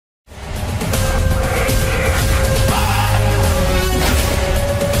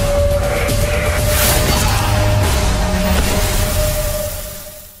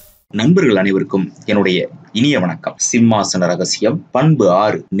நண்பர்கள் அனைவருக்கும் என்னுடைய இனிய வணக்கம். சிம்மாசன ரகசியம் பண்பு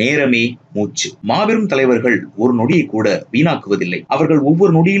 6, நேரமே மூச்சு. மாபெரும் தலைவர்கள் ஒரு நொடியை கூட வீணாக்குவதில்லை. அவர்கள்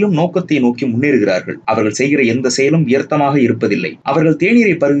ஒவ்வொரு நொடியிலும் நோக்கத்தை நோக்கி முன்னேறுகிறார்கள். அவர்கள் செய்கிற எந்த செயலும் வியர்த்தமாக இருப்பதில்லை. அவர்கள்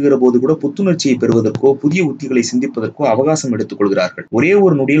தேநீரை பருகுகிற போது கூட புத்துணர்ச்சியை பெறுவதற்கோ புதிய உத்திகளை சிந்திப்பதற்கோ அவகாசம் எடுத்துக் கொள்கிறார்கள். ஒரே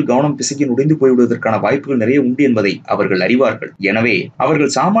ஒரு நொடியில் கவனம் பிசகி நுழைந்து போய்விடுவதற்கான வாய்ப்புகள் நிறைய உண்டு என்பதை அவர்கள் அறிவார்கள். எனவே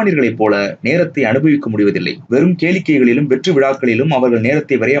அவர்கள் சாமானியர்களைப் போல நேரத்தை அனுபவிக்க முடிவதில்லை. வெறும் கேளிக்கைகளிலும் வெற்றி விழாக்களிலும் அவர்கள்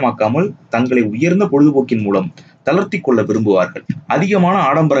நேரத்தை விரயமாக்காமல் தங்களை உயர்ந்த பொழுதுபோக்கின் மூலம் தளர்த்தி கொள்ள விரும்புவார்கள். அதிகமான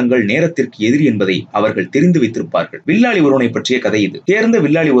ஆடம்பரங்கள் நேரத்திற்கு எதிரி என்பதை அவர்கள் தெரிந்து வைத்திருப்பார்கள். வில்லாளி ஒருவனை பற்றிய கதை இது. தேர்ந்த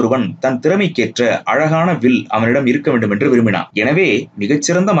வில்லாளி ஒருவன் தன் திறமைக்கேற்ற அழகான வில் அவனிடம் இருக்க வேண்டும் என்று விரும்பினான். எனவே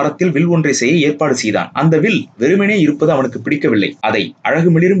மிகச்சிறந்த மரத்தில் வில் ஒன்றை செய்ய ஏற்பாடு செய்தான். அந்த வில் வெறுமனே இருப்பது அவனுக்கு பிடிக்கவில்லை. அதை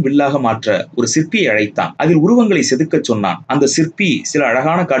அழகு மிளிரும் வில்லாக மாற்ற ஒரு சிற்பியை அழைத்தான். அதில் உருவங்களை செதுக்க சொன்னான். அந்த சிற்பி சில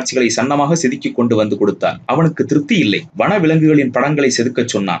அழகான காட்சிகளை சன்னமாக செதுக்கி கொண்டு வந்து கொடுத்தார். அவனுக்கு திருப்தி இல்லை. வன விலங்குகளின் படங்களை செதுக்க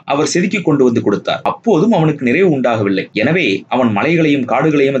சொன்னான். அவர் செதுக்கி கொண்டு வந்து கொடுத்தார். அப்போதும் அவனுக்கு நிறைவு உண்டாகவில்லை. எனவே அவன் மலைகளையும்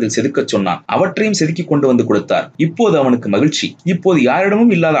காடுகளையும் அதில் செதுக்க சொன்னான். அவற்றையும் செதுக்கி கொண்டு வந்து கொடுத்தார். இப்போது அவனுக்கு மகிழ்ச்சி. இப்போது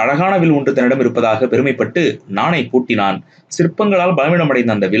யாரிடமும் இல்லாத அழகான வில் ஒன்று தன்னிடம் இருப்பதாக பெருமைப்பட்டு நாணை பூட்டினான். சிற்பங்களால்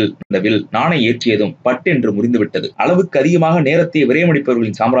பலவீனமடைந்த அந்த வில் நாணை ஏற்றியதும் பட்டென்று முறிந்துவிட்டது. அளவுக்கு அதிகமாக நேரத்தை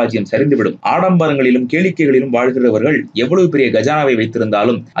விரயமடிப்பவர்களின் சாம்ராஜ்யம் சரிந்துவிடும். ஆடம்பரங்களிலும் கேளிக்கைகளிலும் வாழ்கிறவர்கள் எவ்வளவு பெரிய கஜானாவை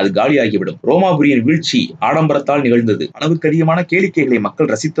வைத்திருந்தாலும் அது காலியாகிவிடும். ரோமாபுரியின் வீழ்ச்சி ஆடம்பரத்தால் நிகழ்ந்தது. அளவுக்கு அதிகமான கேளிக்கைகளை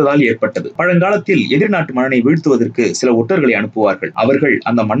மக்கள் ரசித்ததால் ஏற்பட்டது. பழங்காலத்தில் எதிர் நாட்டு மன்னனை வீழ்த்துவதற்கு சில ஒற்றர்களை அனுப்புவார்கள். அவர்கள்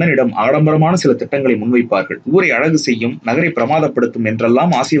அந்த மன்னனிடம் ஆடம்பரமான சில திட்டங்களை முன்வைப்பார்கள். ஊரை அழகு செய்யும், நகரை பிரமாதப்படுத்தும்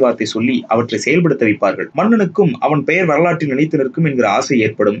என்றெல்லாம் ஆசீர்வாதத்தை சொல்லி அவற்றை செயல்படுத்த வைப்பார்கள். மன்னனுக்கும் அவன் பெயர் வரலாற்று நினைத்து நிற்கும் என்கிற ஆசை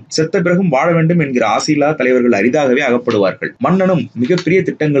ஏற்படும். செத்த பிறகும் வாழ வேண்டும் என்கிற ஆசையில்லாத தலைவர்கள் அரிதாகவே அகப்படுவார்கள். மன்னனும் மிகப்பெரிய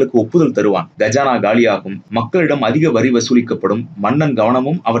திட்டங்களுக்கு ஒப்புதல் தருவான். கஜானா காலியாகும். மக்களிடம் அதிக வரி வசூலிக்கப்படும். மன்னன்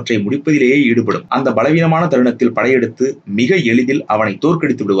கவனமும் அவற்றை முடிப்பதிலேயே ஈடுபடும். அந்த பலவீனமான தருணத்தில் படையெடுத்து மிக எளிதில் அவனை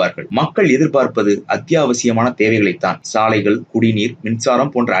தோற்கடித்து விடுவார்கள். மக்கள் எதிர்பார்ப்பது அத்தியாவசியமான தேவைகளைத்தான். சாலைகள், குடிநீர்,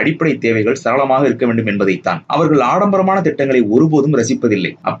 மின்சாரம் போன்ற அடிப்படை தேவைகள் சரளமாக இருக்க வேண்டும் என்பதைத்தான். அவர்கள் ஆடம்பரமான திட்டங்களை ஒருபோதும்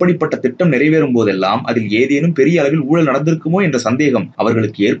ரசிப்பதில்லை. அப்படிப்பட்ட திட்டம் நிறைவேறும் போதெல்லாம் அதில் ஏதேனும் பெரிய அளவில் ஊழல் நடந்திருக்குமோ என்ற சந்தேகம்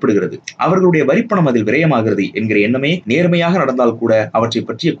அவர்களுக்கு ஏற்படுகிறது. அவர்களுடைய வரிப்பணம் அதில் விரயமாகிறது என்கிற எண்ணமே நேர்மையாக நடந்தால் கூட அவற்றை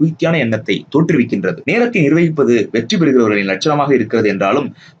பற்றிய குயிர்த்தியான எண்ணத்தை தோற்றுவிக்கின்றது. நேரத்தை நிர்வகிப்பது வெற்றி பெறுகிறவர்களின் லட்சணமாக இருக்கிறது என்றாலும்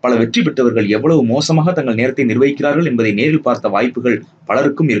பல வெற்றி பெற்றவர்கள் எவ்வளவு மோசமாக தங்கள் நேரத்தை நிர்வகிக்கிறார்கள் என்பதை நேரில் பார்த்த வாய்ப்புகள்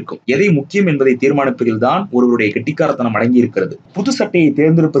பலருக்கும் இருக்கும். எதை முக்கியம் என்பதை தீர்மானிப்பதில் தான் ஒருவருடைய கெட்டிக்காரத்தனம் அடங்கி இருக்கிறது. புது சட்டையை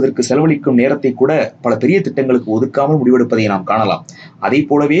தேர்ந்தெடுப்பதற்கு செலவழிக்கும் நேரத்தை கூட பல பெரிய திட்டங்களுக்கு ஒதுக்காமல் முடிவெடுப்பதை நாம் காணலாம். அதை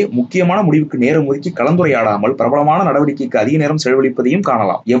போலவே முக்கியமான முடிவுக்கு நேரம் ஒதுக்கி கலந்துரையாடாமல் பிரபலமான நடவடிக்கைக்கு அதிக நேரம் செலவழிப்பதையும்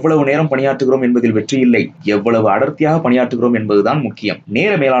காணலாம். எவ்வளவு நேரம் பணியாற்றுகிறோம் என்பதில் வெற்றி இல்லை, எவ்வளவு அடர்த்தியாக பணியாற்றுகிறோம் என்பதுதான் முக்கியம்.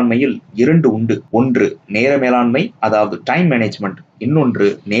 நேர மேலாண்மையில் 2 உண்டு. ஒன்று நேர மேலாண்மை, அதாவது டைம் மேனேஜ்மெண்ட். இன்னொன்று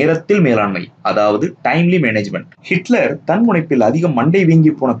நேரத்தில் மேலாண்மை, அதாவது டைம்லி மேனேஜ்மெண்ட். ஹிட்லர் தன் முனைப்பில் அதிகம் மண்டை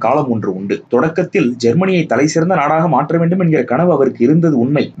வீங்கி போன காலம் ஒன்று உண்டு. தொடக்கத்தில் ஜெர்மனியை தலை சிறந்த நாடாக மாற்ற வேண்டும் என்கிற கனவு அவருக்கு இருந்தது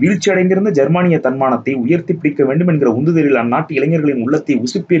உண்மை. வீழ்ச்சி அடைந்திருந்த ஜெர்மானிய தன்மானத்தை உயர்த்தி பிடிக்க வேண்டும் என்கிற உந்துதலில் அந்நாட்டு இளைஞர்களின் உள்ளத்தை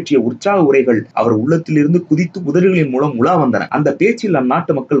உசுப்பேற்றிய உற்சாக உரைகள் அவர் உள்ளத்தில் இருந்து குதித்து உதடுகளின் மூலம் உலா வந்தன. அந்த பேச்சில்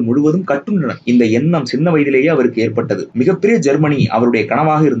அந்நாட்டு மக்கள் முழுவதும் கட்டுண்டனர். இந்த எண்ணம் சின்ன வயதிலேயே அவருக்கு ஏற்பட்டது. மிகப்பெரிய ஜெர்மனி அவருடைய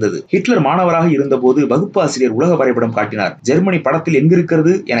கனவாக இருந்தது. ஹிட்லர் மாணவராக இருந்தபோது வகுப்பு ஆசிரியர் உலக வரைபடம் காட்டினார். ஜெர்மனி படத்தில்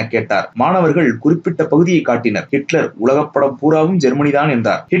எங்கிருக்கிறது என கேட்டார். மாணவர்கள் குறிப்பிட்ட பகுதியை காட்டினர். ஹிட்லர் உலகப்படம் பூராவும் ஜெர்மனி தான்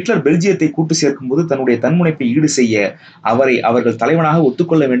என்றார். ஹிட்லர் பெல்ஜியத்தை கூட்டு சேர்க்கும் போது தன்னுடைய தன்முனைப்பை ஈடு செய்ய அவர்கள் தலைவனாக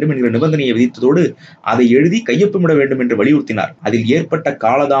ஒத்துக்கொள்ள வேண்டும் என்கிற நிபந்தனையை விதித்ததோடு அதை எழுதி கையொப்பமிட வேண்டும் என்று வலியுறுத்தினார். அதில் ஏற்பட்ட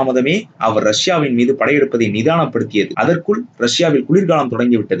காலதாமதமே அவர் ரஷ்யாவின் மீது படையெடுப்பதை நிதானப்படுத்தியது. அதற்குள் ரஷ்யாவில் குளிர்காலம்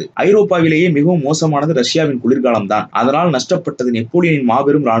தொடங்கிவிட்டது. ஐரோப்பாவிலேயே மிகவும் மோசமானது ரஷ்யாவின் குளிர்காலம் தான். அதனால் நஷ்டப்பட்டது நெப்போலியனின்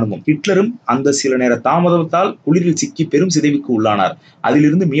மாபெரும் ராணுவம். ஹிட்லரும் அந்த சில நேர தாமதத்தால் குளிரில் சிக்கி பெரும் சிதைவுக்கு உள்ளானார்.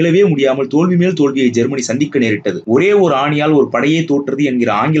 அதிலிருந்து மீளவே முடியாமல் தோல்வி மேல் தோல்வியை ஜெர்மனி சந்திக்க நேரிட்டது. ஒரே ஒரு ஆணியால் ஒரு படையே தோற்றது என்கிற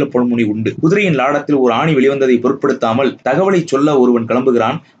ஆங்கில பழமொழி உண்டு. குதிரையின் லாடத்தில் ஒரு ஆணி வெளிவந்ததை பொருட்படுத்தாமல் தகவலை சொல்ல ஒருவன்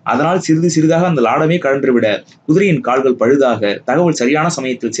கிளம்புகிறான். அதனால் சிறிது சிறிதாக அந்த லாடமே கழன்றுவிட குதிரையின் கால்கள் பழுதாக தகவல் சரியான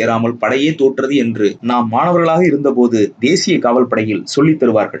சமயத்தில் சேராமல் படையே தோற்றது என்று நாம் மாணவர்களாக இருந்தபோது தேசிய காவல் படையில் சொல்லித்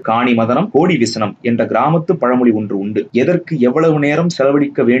தருவார்கள். காணி மதனம் கோடி விசனம் என்ற கிராமத்து பழமொழி ஒன்று உண்டு. எதற்கு எவ்வளவு நேரம்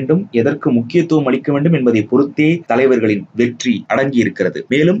செலவழிக்க வேண்டும், எதற்கு முக்கியத்துவம் அளிக்க வேண்டும் என்பதை பொறுத்தே தலைவர்களின் வெற்றி அடங்கி இருக்கிறது.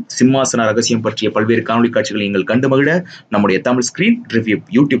 மேலும் சிம்மாசன ரகசியம் பற்றிய பல்வேறு காணொலி காட்சிகளை நீங்கள் கண்டு மகிழ நம்முடைய தமிழ் ஸ்கிரீன் ரிவ்யூ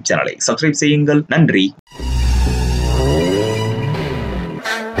யூடியூப் சேனலை சப்ஸ்கிரைப் செய்யுங்கள். நன்றி.